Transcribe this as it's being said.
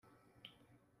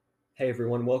Hey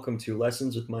everyone, welcome to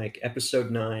Lessons with Mike,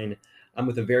 episode 9. I'm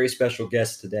with a very special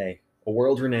guest today, a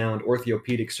world renowned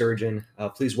orthopedic surgeon.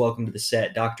 Please welcome to the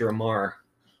set, Dr. Amar.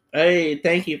 Hey,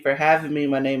 thank you for having me.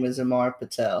 My name is Amar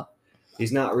Patel.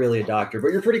 He's not really a doctor, but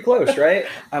you're pretty close, right?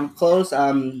 I'm close.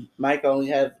 Mike. I only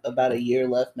have about a year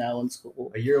left now in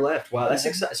school. A year left. Wow, that's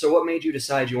exciting. So, what made you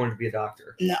decide you wanted to be a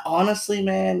doctor? Now, honestly,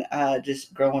 man,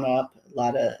 just growing up, a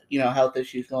lot of health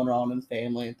issues going on in the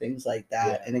family and things like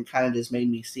that, Yeah. and it kind of just made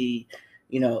me see,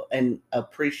 and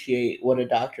appreciate what a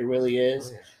doctor really Oh,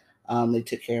 is. yeah. They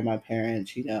took care of my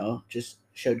parents. Just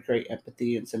showed great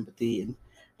empathy and sympathy, and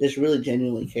just really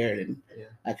genuinely cared. And Yeah.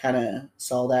 I kind of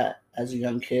saw that as a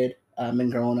young kid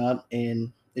and growing up,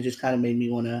 and it just kind of made me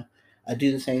want to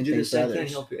do the same Do the thing for same thing,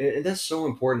 others. help you. And that's so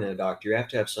important in a doctor. You have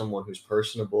to have someone who's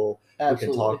personable, who can talk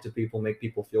Absolutely, to people, make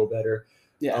people feel better.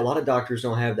 A yeah, lot of doctors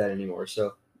don't have that anymore,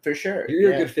 so for sure, you're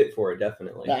a yeah. good fit for it,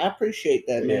 definitely. I appreciate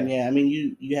that, man. Yeah. Yeah, I mean,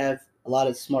 you have a lot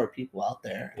of smart people out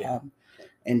there, Yeah.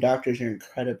 and doctors are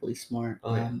incredibly smart.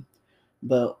 Oh, yeah.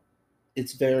 But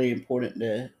it's very important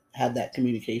to have that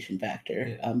communication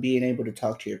factor, Yeah. being able to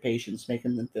talk to your patients,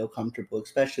 making them feel comfortable,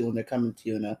 especially when they're coming to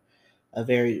you in a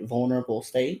very vulnerable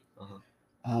state.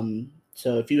 Uh-huh.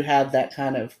 So if you have that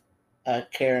kind of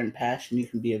care and passion, you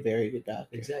can be a very good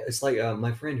doctor. Exactly. It's like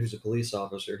my friend who's a police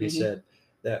officer. He Hmm. said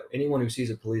that anyone who sees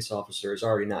a police officer is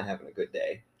already not having a good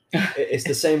day. It's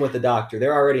the same with the doctor.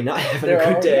 They're already not having a There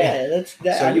good are, day. yeah, that's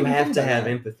that. So I you didn't even have think to about have that.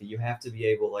 empathy. You have to be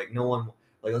able, like, no one,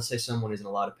 like, let's say someone is in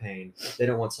a lot of pain. They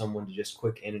don't want someone to just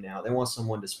quick in and out. They want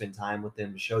someone to spend time with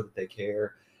them to show that they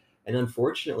care. And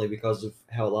unfortunately, because of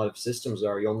how a lot of systems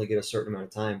are, you only get a certain amount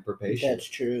of time per patient. That's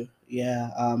true. Yeah.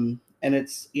 And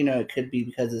it's it could be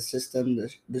because of the system,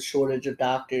 the shortage of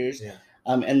doctors, Yeah.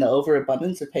 and the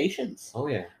overabundance of patients. Oh,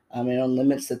 yeah. It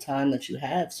limits the time that you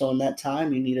have. So in that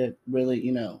time, you need to really,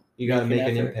 You got to make an make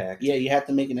an effort. impact Yeah, you have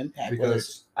to make an impact, whether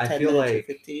because it's 10 minutes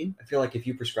or 15. I feel like if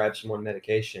you prescribe someone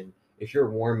medication, if you're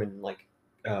warm and like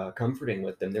comforting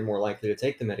with them, they're more likely to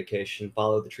take the medication,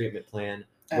 follow the treatment plan,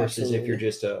 versus if you're Absolutely.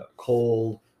 just a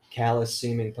cold, callous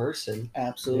seeming person. Yeah,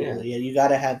 Absolutely. Yeah, you got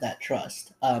to have that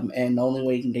trust. And the only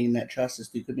way you can gain that trust is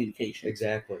through communication.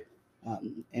 exactly.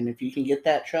 And if you can get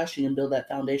that trust, you can build that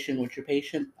foundation with your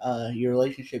patient. Your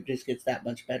relationship just gets that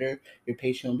much better. Your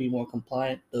patient will be more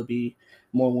compliant. They'll be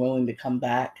more willing to come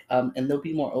back, and they'll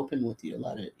be more open with you. A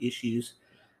lot of issues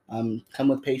come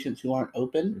with patients who aren't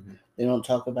open. Hmm. They don't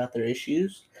talk about their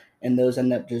issues, and those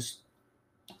end up just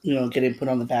getting put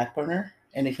on the back burner,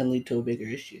 and it can lead to a bigger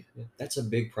issue. Yeah, that's a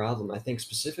big problem. I think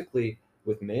specifically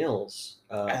with males,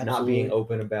 not being Absolutely,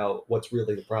 open about what's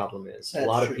really the problem is. A that's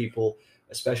lot of true. people,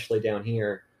 especially down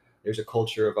here, there's a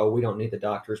culture of, oh, we don't need the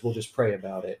doctors, we'll just pray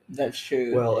about it. That's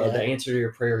true. Well, the Yeah. answer to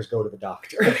your prayer is go to the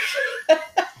doctor.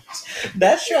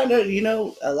 That's true. I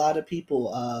know. A lot of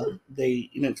people. They.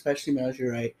 Especially males.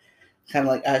 You're right. Kind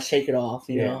of like shake it off.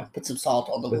 Yeah. Put some salt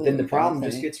on the But then the wound, kind of problem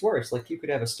just thing. gets worse. Like you could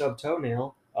have a stub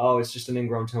toenail. Oh, it's just an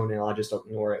ingrown toenail. I just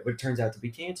ignore it. But it turns out to be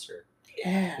cancer.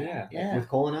 Yeah. Yeah. Yeah. With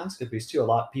colonoscopies too. A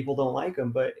lot of people don't like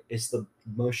them, but it's the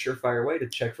most surefire way to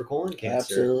check for colon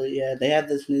cancer. Absolutely. Yeah. They have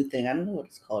this new thing. I don't know what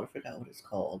it's called. I forgot what it's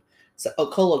called. It's a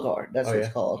Cologuard. That's Oh what it's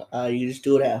yeah. called. You just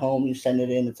do it at home. You send it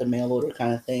in. It's a mail order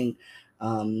kind of thing.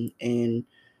 And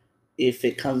if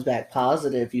it comes back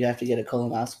positive, you have to get a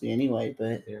colonoscopy anyway.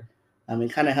 But Yeah.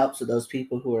 it kind of helps with those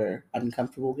people who are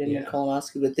uncomfortable getting a Yeah.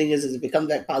 colonoscopy. But the thing is if it comes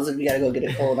back positive, you got to go get a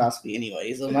colonoscopy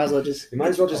anyway. So might as well just You might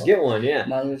as well just get one. Yeah.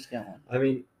 might as well just get one. I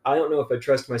mean, I don't know if I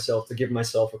trust myself to give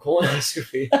myself a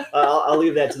colonoscopy. I'll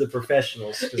leave that to the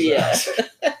professionals. 'Cause, Yeah.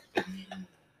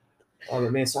 Oh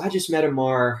man, so I just met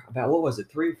Amar about what was it,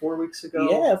 3 or 4 weeks ago?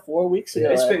 Yeah, 4 weeks ago.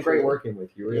 It's been great actually. working with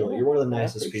you. Really, Yeah, you're one of the I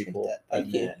nicest appreciate people that. I've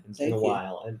Thank you. met. It's been a Thank you.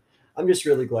 while, and I'm just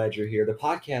really glad you're here. The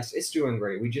podcast, it's doing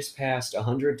great. We just passed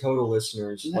 100 total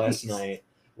listeners last Nice. night.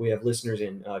 We have listeners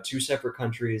in 2 separate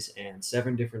countries and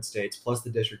 7 different states, plus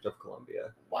the District of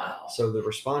Columbia. Wow. So the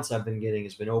response I've been getting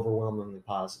has been overwhelmingly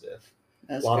positive.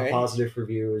 That's A lot of great. positive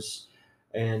reviews,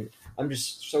 and I'm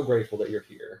just so grateful that you're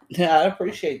here. Yeah, I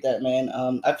appreciate that, man.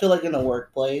 I feel like in the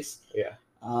workplace, Yeah.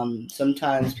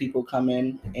 sometimes people come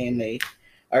in and they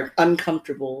are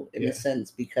uncomfortable in Yeah. a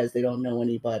sense because they don't know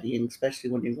anybody, and especially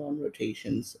when you're going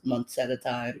rotations months at a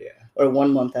time Yeah. or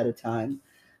 1 month at a time.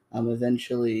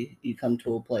 Eventually, you come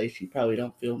to a place you probably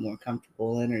don't feel more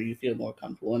comfortable in, or you feel more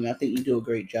comfortable. And I think you do a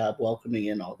great job welcoming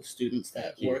in all the students that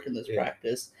Thank you. work in this Yeah.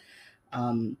 practice.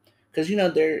 Because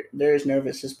they're as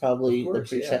nervous as probably Of course,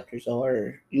 the yeah. preceptors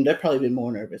are. They've probably been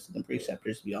more nervous than the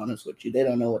preceptors, to be honest with you. They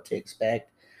don't know what to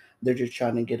expect. They're just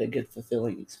trying to get a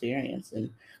fulfilling experience.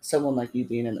 And someone like you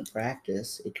being in the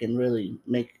practice, it can really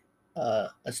make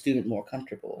a student more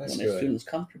comfortable. That's When a good. student's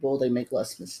comfortable, they make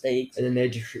less mistakes. And then they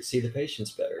just see the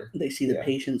patients better. They see the Yeah.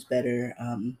 patients better.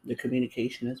 The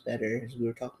communication is better, as we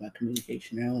were talking about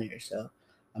communication earlier. So,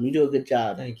 you do a good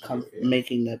job Thank you. Yeah.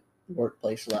 making the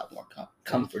workplace a lot more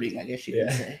comforting, I guess you can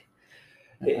Yeah. say.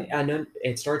 I know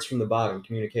it starts from the bottom,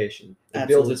 communication. It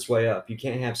builds Absolutely. its way up. You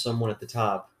can't have someone at the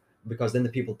top because then the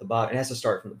people at the bottom, it has to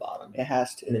start from the bottom. It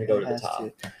has to. And then go It to the has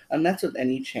top. And that's with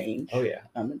any change. Oh, yeah.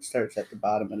 It starts at the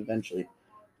bottom and eventually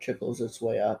trickles its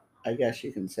way up. I guess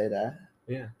you can say that.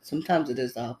 Yeah. Sometimes it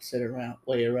is the opposite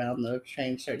way around. The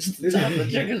change starts at the top and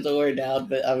trickles the way down.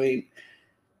 But I mean,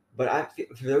 But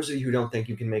for those of you who don't think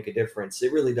you can make a difference,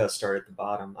 it really does start at the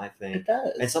bottom, I think. it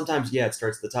does. And sometimes, yeah, it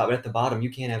starts at the top, but at the bottom, you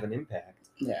can't have an impact.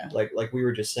 Yeah. Like we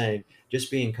were just saying,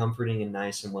 just being comforting and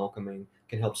nice and welcoming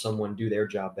can help someone do their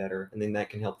job better, and then that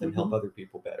can help them help other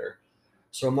people better.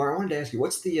 So, Amar, I wanted to ask you,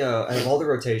 what's the out of all the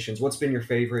rotations, what's been your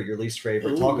favorite, your least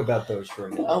favorite? Ooh. Talk about those for a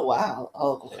minute. Oh wow!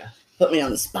 Oh, yeah. Put me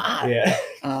on the spot. Yeah.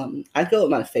 I'd go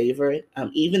with my favorite.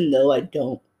 Even though I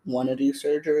don't want to do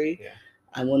surgery, Yeah.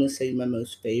 I want to say my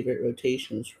most favorite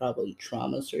rotation was probably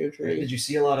trauma surgery. Did you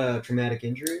see a lot of traumatic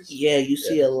injuries? Yeah, you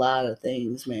see a lot of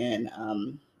things, man.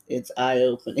 It's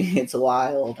eye-opening. It's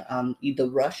wild. The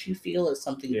rush you feel is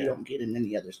something you don't get in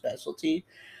any other specialty.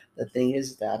 The thing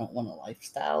is that I don't want a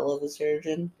lifestyle of a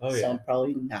surgeon, so I'm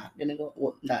probably not gonna go.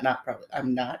 Well, not probably.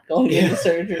 I'm not going into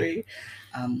surgery.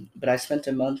 But I spent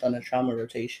a month on a trauma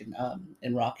rotation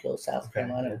in Rock Hill, South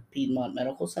Carolina, Piedmont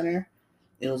Medical Center.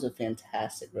 It was a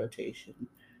fantastic rotation.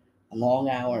 Long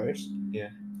hours. Yeah.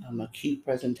 Acute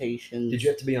presentations. Did you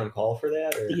have to be on call for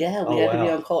that? Or? Yeah, we had to be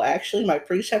on call. Actually, my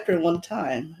preceptor one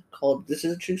time called. This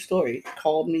is a true story.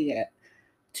 Called me at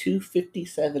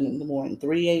 2:57 in the morning,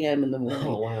 3 a.m. in the morning.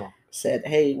 Oh, wow. Said,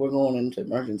 hey, we're going into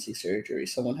emergency surgery.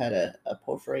 Someone had a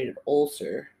perforated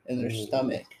ulcer in their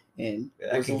stomach and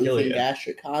was leaking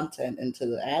gastric content into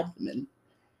the abdomen.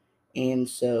 And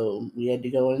so we had to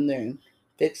go in there and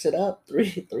fix it up.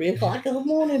 3 o'clock in the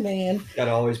morning, man. Gotta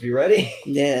always be ready.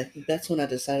 Yeah, that's when I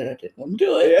decided I didn't want to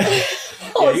do it.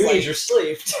 Yeah, you need your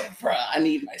sleep. Bro, I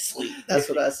need my sleep. That's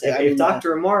what I said. If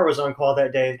Dr. Amar was on call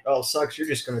that day, oh, sucks, you're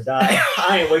just gonna die.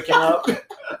 I ain't waking up.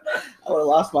 I would have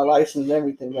lost my license and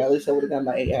everything, but at least I would have got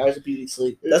my 8 hours of beauty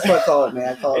sleep. That's what I call it,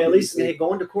 man. I call it. At least, hey,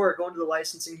 going to court, going to the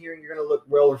licensing hearing, you're gonna look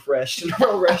well refreshed and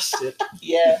well rested.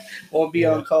 Yeah, won't be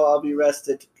on call. I'll be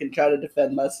rested. Can try to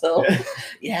defend myself.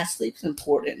 Yeah, sleep's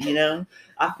important, you know.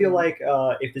 I feel like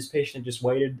if this patient just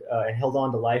waited and held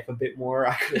on to life a bit more,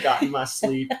 I could have gotten my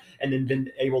sleep and then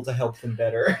been able to help them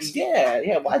better.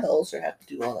 Yeah. Why the ulcer have to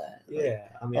do all that? Yeah,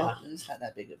 I mean, it's not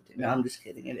that big of a deal. No, I'm just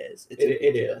kidding. It is.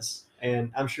 It is,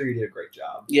 and I'm sure you did a great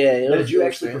job. Yeah. Did you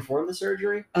actually perform the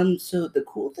surgery? So the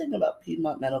cool thing about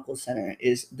Piedmont Medical Center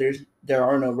is there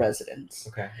are no residents.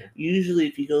 Okay. Usually,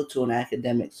 if you go to an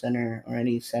academic center or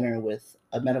any center with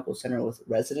a medical center with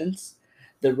residents,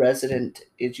 the resident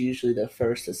is usually the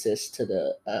first assist to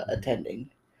the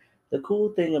attending. The cool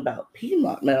thing about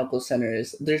Piedmont Medical Center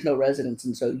is there's no residents,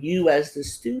 and so you as the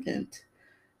student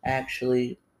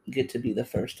actually get to be the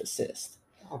first assist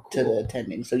to the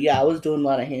attending. So yeah, I was doing a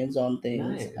lot of hands-on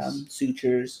things,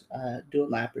 sutures,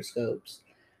 doing laparoscopes,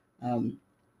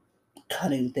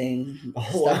 cutting things,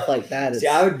 stuff like that. See,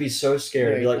 I would be so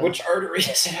scared. Be like, which artery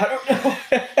is it? I don't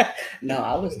know. No,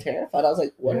 I was terrified. I was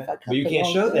like, what if I cut But you can't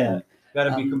show that. You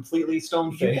gotta be completely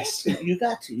stone faced. You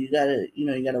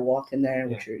gotta walk in there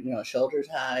with your shoulders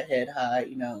high, head high,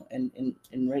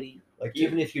 and ready. Like,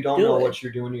 even if you don't know what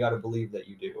you're doing, you gotta believe that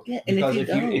you do. Yeah, and because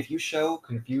if you show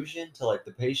confusion to like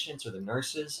the patients or the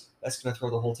nurses, that's gonna throw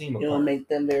the whole team apart. It'll make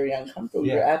them very uncomfortable.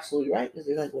 Yeah. You're absolutely right, because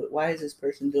they're like, why is this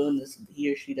person doing this? He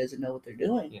or she doesn't know what they're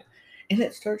doing. Yeah. And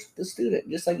it starts with the student.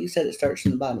 Just like you said, it starts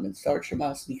from the bottom. It starts from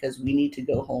us because we need to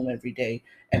go home every day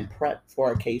and prep for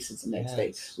our cases the next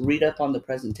day. Read up on the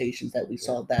presentations that we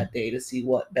saw that day to see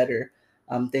what better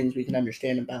things we can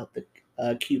understand about the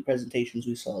acute presentations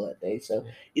we saw that day. So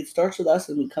it starts with us,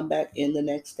 and we come back in the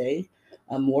next day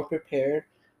more prepared,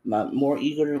 more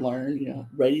eager to learn,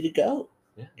 ready to go.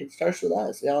 Yeah. It starts with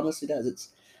us. It honestly does.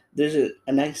 There's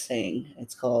a nice saying.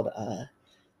 It's called...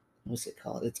 what's it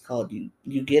called? It's called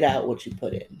you get out what you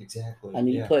put in. Exactly. I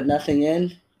mean, you put nothing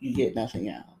in, you get nothing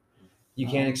out. You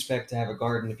can't expect to have a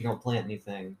garden if you don't plant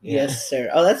anything. Yeah. Yes,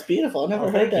 sir. Oh, that's beautiful. I've never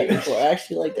heard that before. I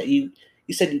actually like that. You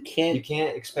You said you You can't,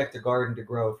 can't expect a garden to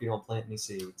grow if you don't plant any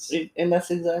seeds. and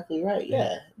that's exactly right.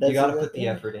 Yeah, You that's got to put exactly the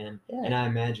right. effort in, Yeah. and I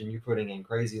imagine you putting in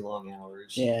crazy long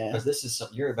hours. Yeah. Because this is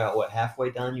you're about what,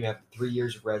 halfway done. You have 3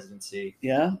 years of residency,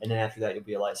 Yeah. and then after that you'll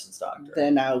be a licensed doctor.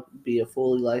 Then I'll be a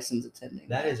fully licensed attending.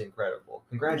 That is incredible.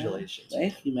 Congratulations. Yeah.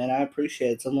 Thank you, man. I appreciate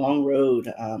it. It's a long road.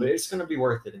 But it's going to be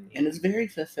worth it in the and end. it's very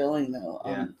fulfilling though.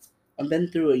 Yeah. I've been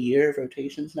through a year of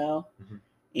rotations now, Mhm.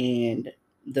 and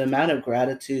the amount of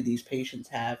gratitude these patients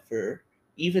have for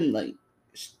even like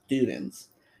students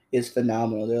is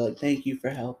phenomenal. They're like, "Thank you for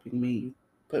helping me. You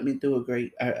put me through a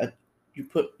great.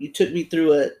 You took me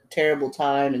through a terrible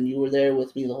time, and you were there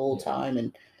with me the whole Yeah. time."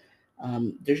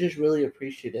 And they're just really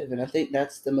appreciative, and I think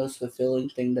that's the most fulfilling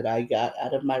thing that I got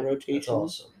out of my rotation. That's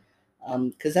awesome.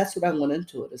 Because that's what I went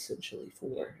into it essentially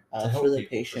for, To help for the people, for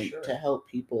patient, sure. to help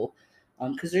people,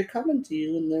 because they're coming to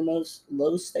you in their most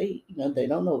low state. You know, they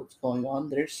don't know what's going on.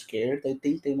 They're scared. They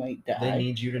think they might die. They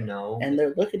need you to know. And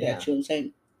they're looking Yeah. at you and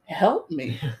saying, "Help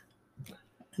me."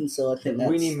 And so I think we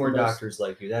that's need more the most- doctors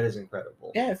like you. That is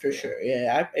incredible. Yeah, for sure.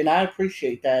 Yeah, I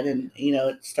appreciate that, and you know,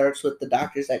 it starts with the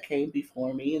doctors that came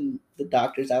before me and the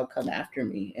doctors that'll come after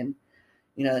me, and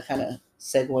you know, that kind of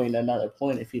segue into another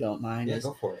point, if you don't mind. Yeah, is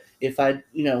go for it. if I,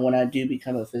 you know, when I do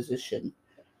become a physician,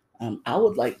 I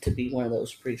would like to be one of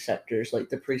those preceptors, like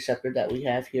the preceptor that we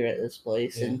have here at this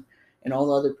place, Yeah. and all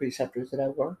the other preceptors that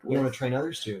I've worked with. You want to train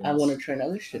other students. I want to train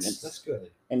other students. That's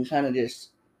good. And kind of just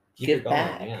Keep give it going,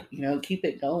 back. yeah. You know, keep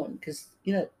it going, because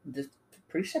you know the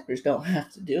preceptors don't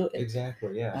have to do it.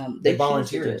 Exactly. Yeah. They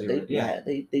volunteer choose to do it. Yeah.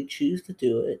 they choose to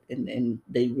do it, and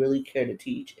they really care to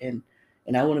teach, and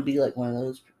I want to be like one of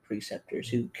those preceptors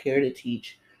who care to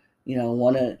teach. You know,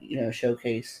 want to, you know,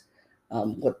 showcase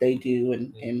what they do,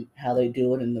 and how they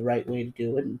do it, and the right way to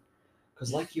do it.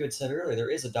 Because, like you had said earlier, there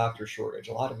is a doctor shortage.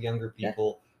 A lot of younger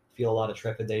people feel a lot of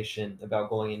trepidation about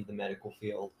going into the medical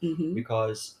field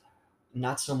because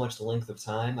not so much the length of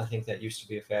time. I think that used to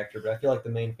be a factor, but I feel like the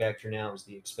main factor now is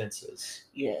the expenses.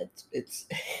 Yeah, it's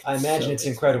I imagine so it's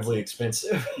incredibly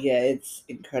expensive. Yeah, it's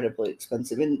incredibly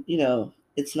expensive, and you know,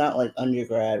 it's not like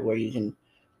undergrad where you can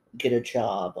get a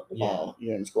job while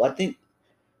you're in school. I think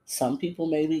some people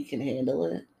maybe can handle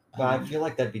it, But I feel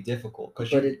like that'd be difficult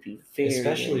because it'd be very,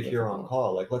 especially very if you're on difficult.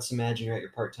 call. Like, let's imagine you're at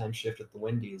your part-time shift at the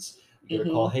Wendy's. You get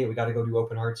a call, hey, we got to go do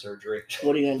open heart surgery.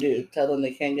 What are you gonna do? Tell them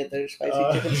they can't get their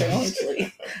spicy chicken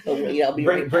sandwich? I'll be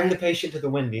bring the patient to the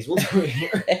Wendy's. We'll do it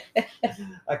here.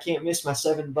 I can't miss my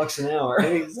 $7 an hour.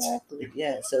 Exactly.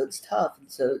 Yeah. So it's tough, and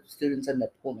so students end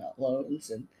up pulling out loans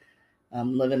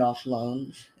and living off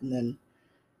loans, and then,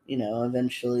 you know,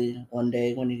 eventually one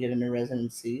day when you get into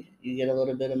residency, you get a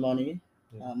little bit of money,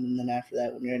 and then after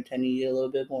that, when you're in tenure, you get a little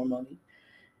bit more money.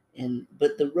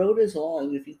 But the road is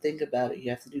long. If you think about it, you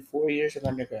have to do 4 years of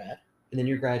undergrad, and then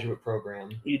your graduate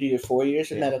program. You do your 4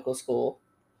 years of medical school,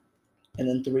 and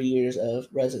then 3 years of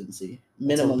residency.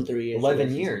 Minimum 3 years.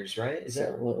 11 years, right? Is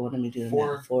that what am I doing?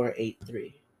 4, 4, 8,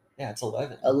 3. Yeah, it's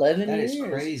 11. 11 that years. That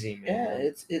is crazy, man. Yeah,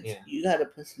 it's you got to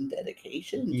put some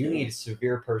dedication. You need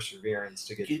severe perseverance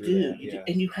to get through that. You do,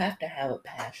 and you have to have a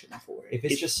passion for it. If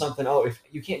it's just something, if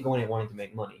you can't go in it wanting to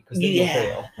make money, because then you'll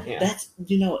fail. Yeah, that's,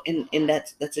 you know, and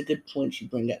that's a good point you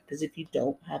bring up, because if you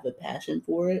don't have a passion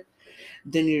for it,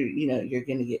 then you're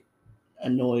gonna get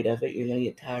annoyed of it. You're gonna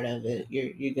get tired of it.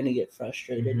 You're gonna get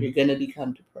frustrated. You're gonna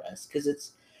become depressed, because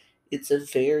it's a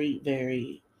very,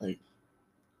 very, like,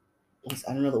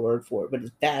 I don't know the word for it, but it's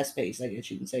fast paced. I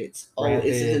guess you can say it's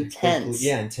intense. Quickly,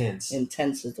 intense.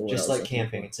 Intense is the word. Just like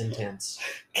camping, it's intense.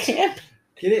 Camp.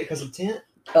 Get it? Because of tent.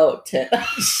 Oh, tent.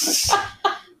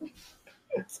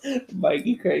 Mike,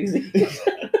 you crazy.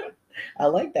 I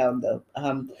like that one though.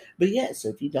 But yeah, so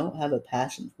if you don't have a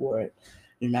passion for it,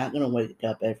 you're not gonna wake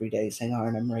up every day saying, "All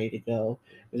right, I'm ready to go."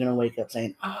 You're gonna wake up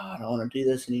saying, "Oh, I don't want to do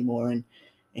this anymore,"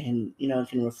 and you know, it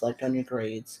can reflect on your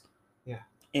grades. Yeah.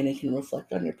 And it can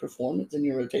reflect on your performance and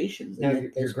your rotations. Now,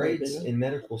 your grades in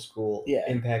medical school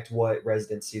impact what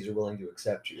residencies are willing to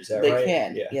accept you. Is that right? They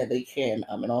can. Yeah, they can.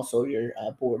 And also your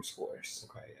board scores.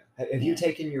 Okay. Yeah. Have you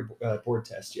taken your board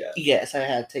test yet? Yes, I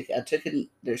have taken. I took it.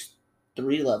 There's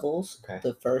 3 levels. Okay.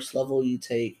 The first level you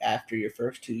take after your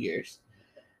first 2 years.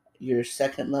 Your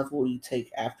second level you take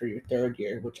after your 3rd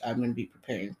year, which I'm going to be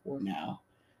preparing for now.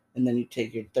 And then you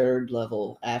take your 3rd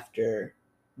level after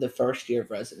the first year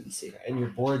of residency. And your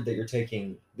board that you're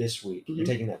taking this week, you're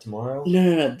taking that tomorrow?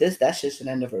 No. That's just an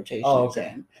end of rotation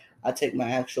exam. I take my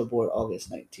actual board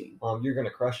August 19th. You're gonna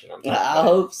crush it. I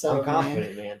hope so. I'm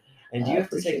confident, man. And do you have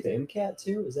to take the MCAT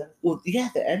too? Is that? Well, yeah,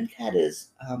 the MCAT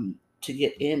is to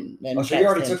get in. So you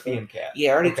already took the MCAT.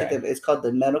 Yeah, I already took it. It's called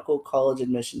the Medical College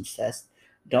Admissions Test.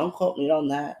 Don't quote me on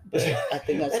that, but I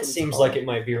think that's That what it's seems called. like it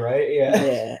might be right. Yeah.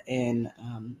 Yeah, and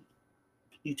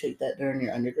you take that during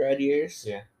your undergrad years.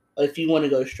 Yeah. If you want to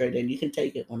go straight in, you can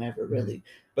take it whenever, really.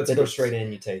 But to go straight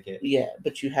in, you take it. Yeah,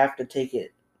 but you have to take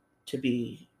it to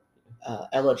be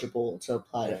eligible to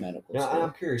apply to medical Now, school.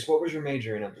 I'm curious, what was your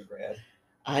major in undergrad?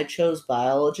 I chose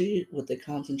biology with a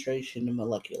concentration in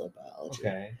molecular biology.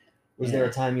 Okay. Was there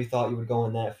a time you thought you would go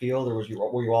in that field, or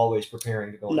were you always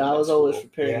preparing to go into No, I med was school? always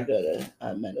preparing to go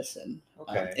to medicine.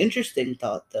 Okay. Interesting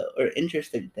thought, though, or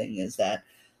interesting thing is that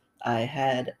I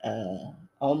had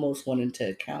almost went into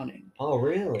accounting. Oh,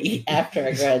 really? After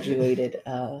I graduated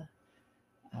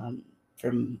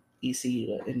from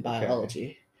ECU in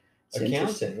biology. It's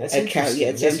accounting. That's interesting. Yeah,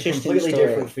 it's That's interesting a completely story.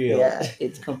 different field. Yeah,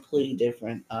 it's completely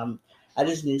different. I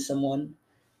just knew someone.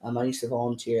 I used to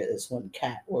volunteer at this one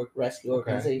cat rescue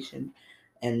organization,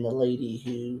 and the lady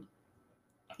who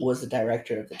was the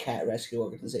director of the cat rescue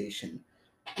organization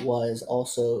was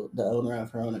also the owner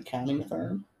of her own accounting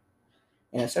firm.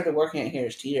 And I started working at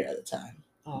Harris Teeter at the time.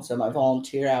 So my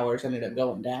volunteer hours ended up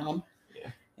going down. Yeah.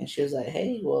 And she was like,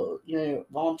 "Hey, well,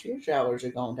 volunteer hours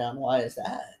are going down. Why is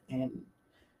that?" And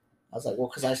I was like, "Well,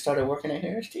 because I started working at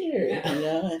Harris Teeter,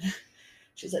 And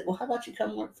she's like, "Well, how about you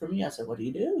come work for me?" I said, "What do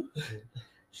you do?"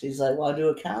 She's like, "Well, I do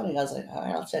accounting." I was like, "All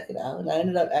right, I'll check it out." And I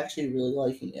ended up actually really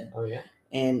liking it. Oh, yeah.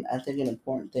 And I think an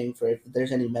important thing for if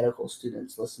there's any medical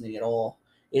students listening at all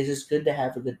is it's good to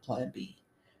have a good plan B.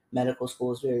 Medical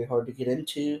school is very hard to get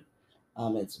into.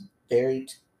 It's very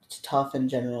it's tough in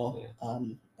general. Yeah.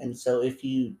 And so if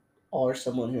you are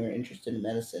someone who are interested in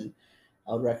medicine,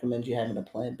 I would recommend you having a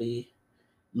plan B.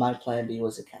 My plan B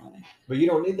was accounting. But you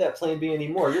don't need that plan B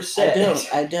anymore. You're set.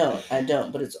 I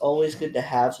don't. But it's always good to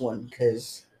have one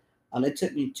because it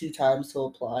took me 2 times to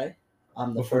apply. The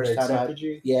Before first they time accepted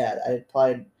you? Yeah, I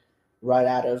applied right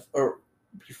out of or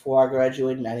before I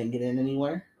graduated, and I didn't get in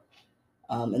anywhere.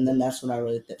 And then that's when I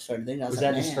really started thinking. Was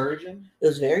that discouraging? It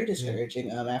was very discouraging.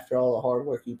 Yeah. After all the hard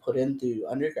work you put in through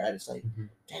undergrad, it's like,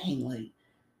 dang, like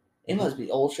it must be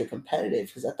ultra competitive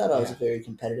because I thought I was a very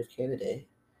competitive candidate,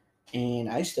 and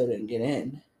I still didn't get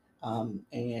in.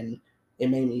 And it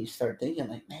made me start thinking,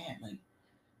 like, man, like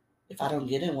if I don't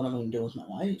get in, what am I going to do with my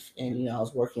life? And I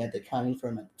was working at the accounting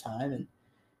firm at the time,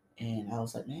 and I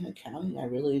was like, man, accounting, I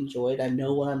really enjoyed. I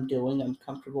know what I'm doing. I'm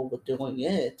comfortable with doing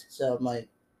it. So I'm like,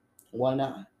 why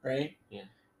not, right? Yeah.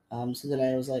 So then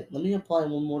I was like, let me apply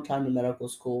one more time to medical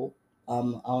school.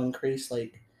 I'll increase I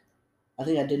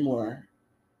think I did more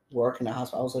work in the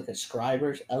hospital. I was like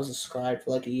I was a scribe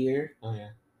for like a year. Oh, yeah.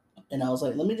 And I was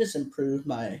like, let me just improve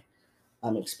my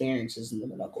experiences in the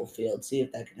medical field, see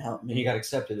if that can help me. And you got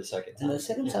accepted the second time. And the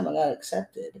second time I got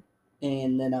accepted.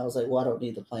 And then I was like, well, I don't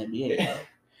need the plan B anymore.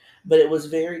 But it was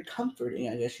very comforting,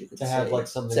 I guess you could say. To have like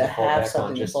something to fall back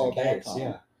on just in case.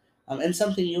 Yeah. And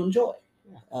something you enjoy.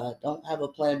 Yeah. Don't have a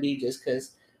plan B just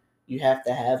because you have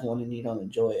to have one and you don't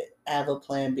enjoy it. Have a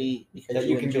plan B because that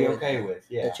you can be okay with.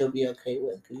 Yeah. That you'll be okay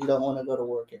with because you don't want to go to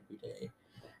work every day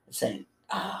saying,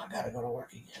 I got to go to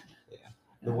work again.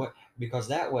 Yeah. Because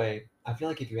that way, I feel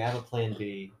like if you have a plan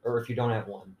B or if you don't have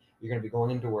one, you're going to be going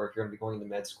into work, you're going to be going into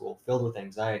med school filled with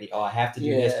anxiety. Oh, I have to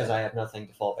do this because I have nothing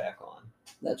to fall back on.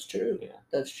 That's true. Yeah.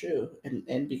 That's true.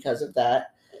 And because of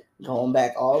that, going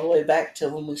back all the way back to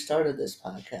when we started this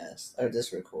podcast or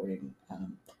this recording,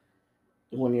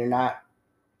 when you're not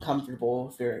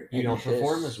comfortable, if you don't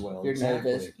perform as well. If you're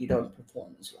nervous, you don't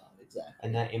perform as well. Exactly.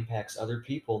 And that impacts other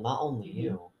people, not only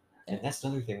you. And that's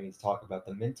another thing we need to talk about.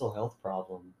 The mental health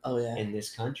problem in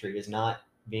this country is not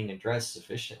being addressed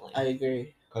sufficiently. I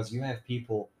agree. Because you have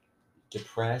people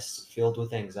depressed, filled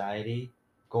with anxiety,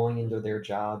 going into their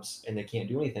jobs, and they can't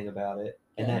do anything about it.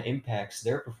 And that impacts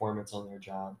their performance on their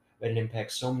job. But it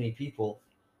impacts so many people.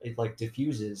 It like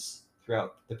diffuses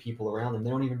throughout the people around them. They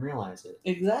don't even realize it.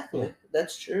 Exactly. Yeah.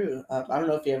 That's true. I don't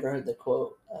know if you ever heard the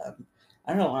quote. I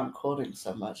don't know why I'm quoting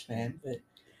so much, man, but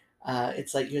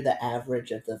it's like you're the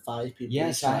average of the 5 people.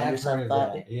 Yes, I have heard of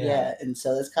that. Yeah, and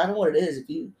so that's kind of what it is. If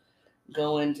you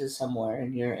go into somewhere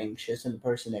and you're anxious and the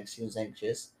person next to you is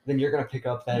anxious, then you're going to pick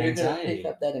up that anxiety. You're going to pick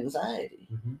up that anxiety.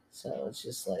 Mm-hmm. So it's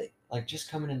just like just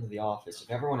coming into the office.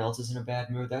 If everyone else is in a bad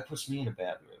mood, that puts me in a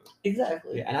bad mood.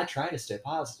 Exactly. Yeah, and I try to stay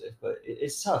positive, but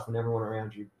it's tough when everyone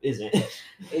around you isn't.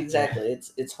 Exactly.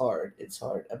 It's hard. It's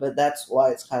hard. But that's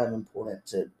why it's kind of important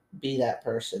to be that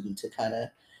person to kind of,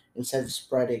 instead of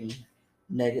spreading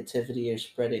negativity or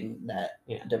spreading that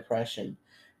depression,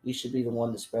 you should be the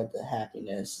one to spread the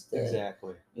happiness,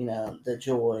 the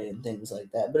joy and things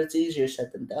like that. But it's easier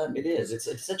said than done. It is.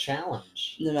 It's a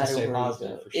challenge. No matter to stay where positive,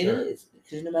 you go, for sure. it is,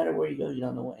 because no matter where you go, you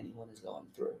don't know what anyone is going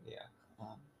through. Yeah.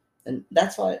 And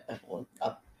that's why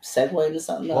segue into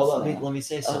something Well, else. let me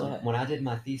say something. Okay. When I did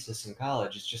my thesis in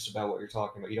college, it's just about what you're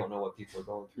talking about. You don't know what people are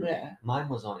going through. Yeah. Mine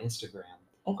was on Instagram,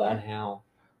 and Okay. how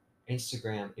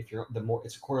Instagram, if you're the more,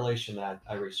 it's a correlation that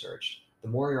I researched. The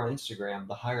more you're on Instagram,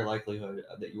 the higher likelihood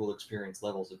that you will experience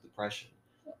levels of depression,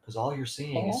 because all you're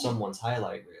seeing is Oh. someone's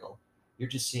highlight reel. You're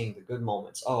just seeing the good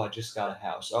moments. Oh, I just got a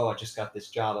house. Oh, I just got this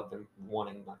job I've been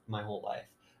wanting my whole life.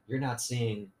 You're not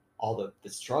seeing all the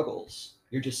struggles.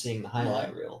 You're just seeing the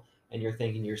highlight reel, and you're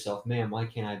thinking to yourself, man, why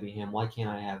can't I be him? Why can't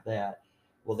I have that?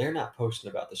 Well, they're not posting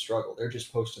about the struggle. They're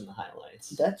just posting the highlights.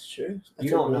 That's true. That's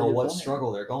You don't really know good what point.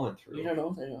 struggle they're going through. You don't know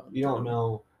what they're going You don't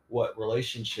know what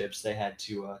relationships they had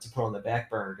to put on the back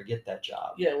burner to get that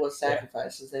job. Yeah, what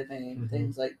sacrifices they made, Mhm.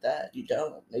 things like that. You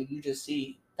don't. Like, you just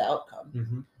see the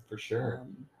outcome. For sure.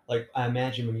 Um, Like, I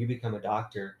imagine when you become a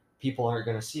doctor, people aren't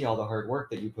going to see all the hard work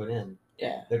that you put in.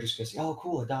 yeah. They're just going to say, oh,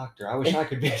 cool, a doctor. I wish I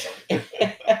could be a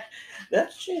doctor.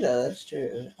 That's true, though. That's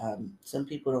true. Some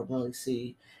people don't really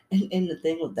see, and the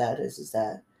thing with that is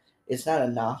that it's not a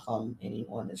knock on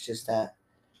anyone. It's just that,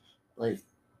 like,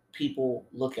 people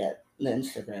look at the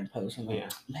Instagram post and like, Yeah.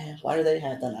 man, why do they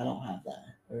have that? And I don't have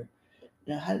that, or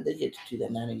how did they get to do that?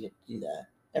 And I didn't get to do that.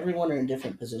 Everyone are in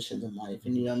different positions in life,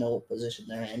 and you don't know what position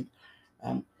they're in.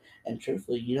 And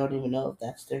truthfully, you don't even know if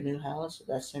that's their new house or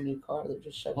that's their new car. They're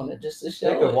just showing it just to show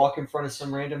They could it. walk in front of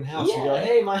some random house and be Yeah. like,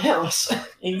 hey, my house.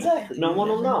 Exactly. No You one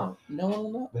will never know. No one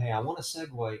will know. But hey, I want to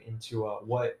segue into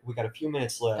what we got a few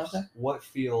minutes left. Okay. What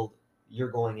field you're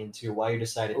going into? Why you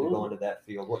decided to go Ooh. into that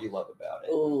field? What you love about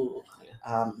it? Ooh.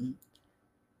 Yeah.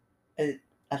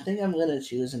 I think I'm gonna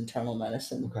choose internal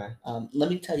medicine. Okay.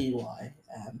 Let me tell you why.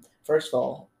 First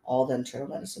of all the internal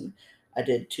medicine, I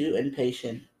did 2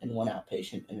 inpatient and 1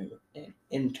 outpatient in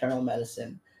internal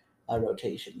medicine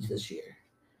rotations this year,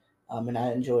 and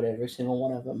I enjoyed every single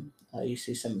one of them. You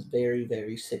see some very,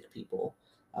 very sick people,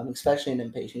 especially in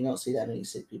inpatient. You don't see that many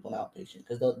sick people in outpatient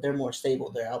because they're more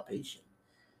stable. They're outpatient.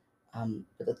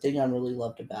 But the thing I really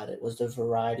loved about it was the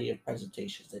variety of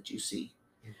presentations that you see.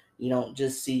 You don't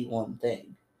just see one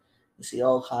thing. You see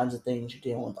all kinds of things. You're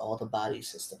dealing with all the body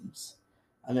systems.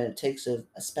 I mean, it takes a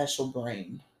special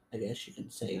brain, I guess you can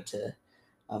say, to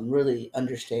really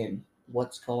understand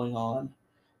what's going on,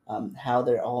 how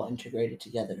they're all integrated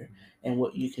together, and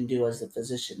what you can do as a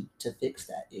physician to fix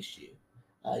that issue,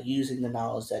 using the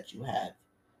knowledge that you have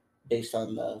based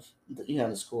on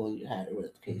the schooling you had or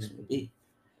whatever the case may be.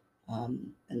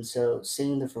 And so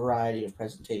seeing the variety of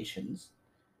presentations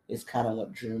is kind of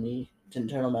what drew me to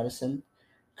internal medicine,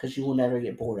 because you will never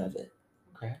get bored of it.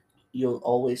 Okay. You'll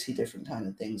always see different kind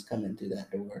of things coming through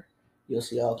that door. You'll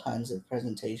see all kinds of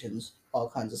presentations, all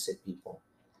kinds of sick people,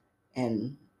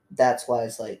 and that's why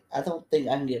it's like I don't think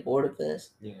I can get bored of this.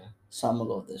 Yeah. So I'm gonna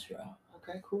go with this route.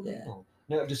 Okay. Cool. Yeah. Cool.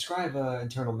 Now describe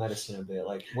internal medicine a bit.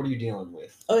 Like, what are you dealing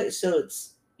with? Okay, so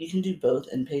you can do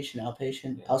both inpatient,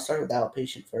 outpatient. Yeah. I'll start with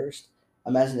outpatient first.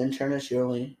 As an internist, you're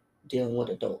only dealing with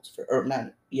adults, or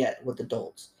not yet with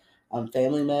adults.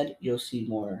 Family med, you'll see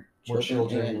more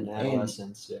children and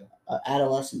adolescents.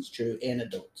 Adolescents, true, and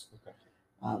adults.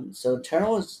 Okay. So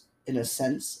internal is, in a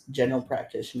sense, general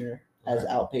practitioner as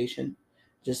outpatient,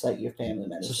 just like your family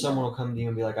medicine. So someone will come to you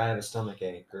and be like, I have a stomach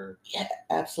ache, or yeah,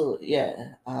 absolutely,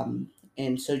 yeah.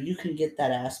 And so you can get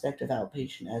that aspect of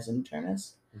outpatient as an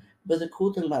internist. But the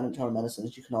cool thing about internal medicine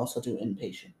is you can also do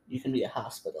inpatient. You can be a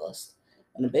hospitalist.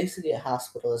 And basically, a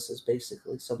hospitalist is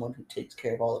basically someone who takes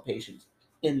care of all the patients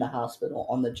in the hospital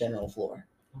on the general floor.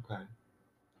 Okay.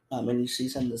 And you see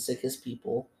some of the sickest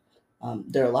people.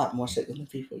 They're a lot more sick than the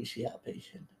people you see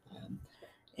outpatient.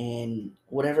 And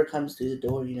whatever comes through the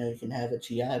door, you can have a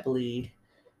GI bleed,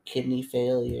 kidney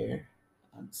failure,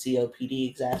 COPD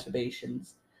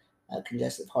exacerbations,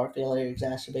 congestive heart failure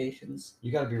exacerbations.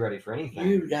 You got to be ready for anything.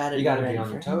 You got to be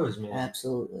on your toes, man.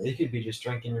 Absolutely. You could be just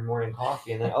drinking your morning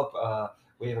coffee, and then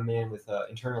we have a man with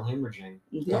internal hemorrhaging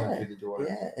coming through the door.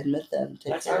 Yeah, admit them.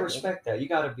 I respect that. You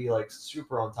got to be like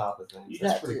super on top of things.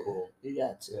 That's pretty cool. You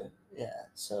got to. Yeah.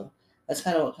 So that's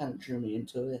kind of what kind of drew me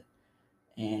into it,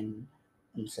 and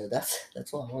so that's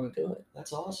why I want to do it.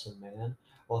 That's awesome, man.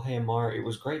 Well, hey, Amar, it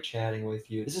was great chatting with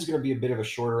you. This is going to be a bit of a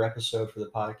shorter episode for the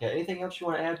podcast. Anything else you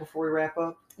want to add before we wrap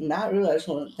up? Not really. I just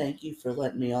want to thank you for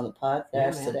letting me on the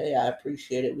podcast today. I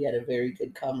appreciate it. We had a very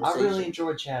good conversation. I really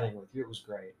enjoyed chatting with you. It was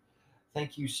great.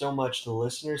 Thank you so much to the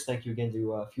listeners. Thank you again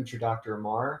to future Dr.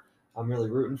 Amar. I'm really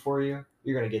rooting for you.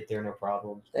 You're going to get there, no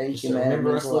problem. Thank you, man.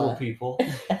 Remember us little people.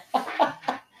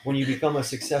 When you become a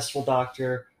successful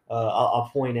doctor, I'll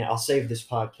point out. I'll save this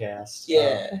podcast.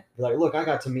 Yeah. Be like, look, I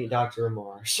got to meet Dr.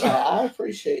 Amar. So. I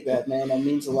appreciate that, man. That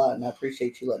means a lot, and I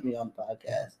appreciate you letting me on the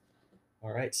podcast.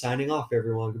 All right, signing off,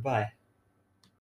 everyone. Goodbye.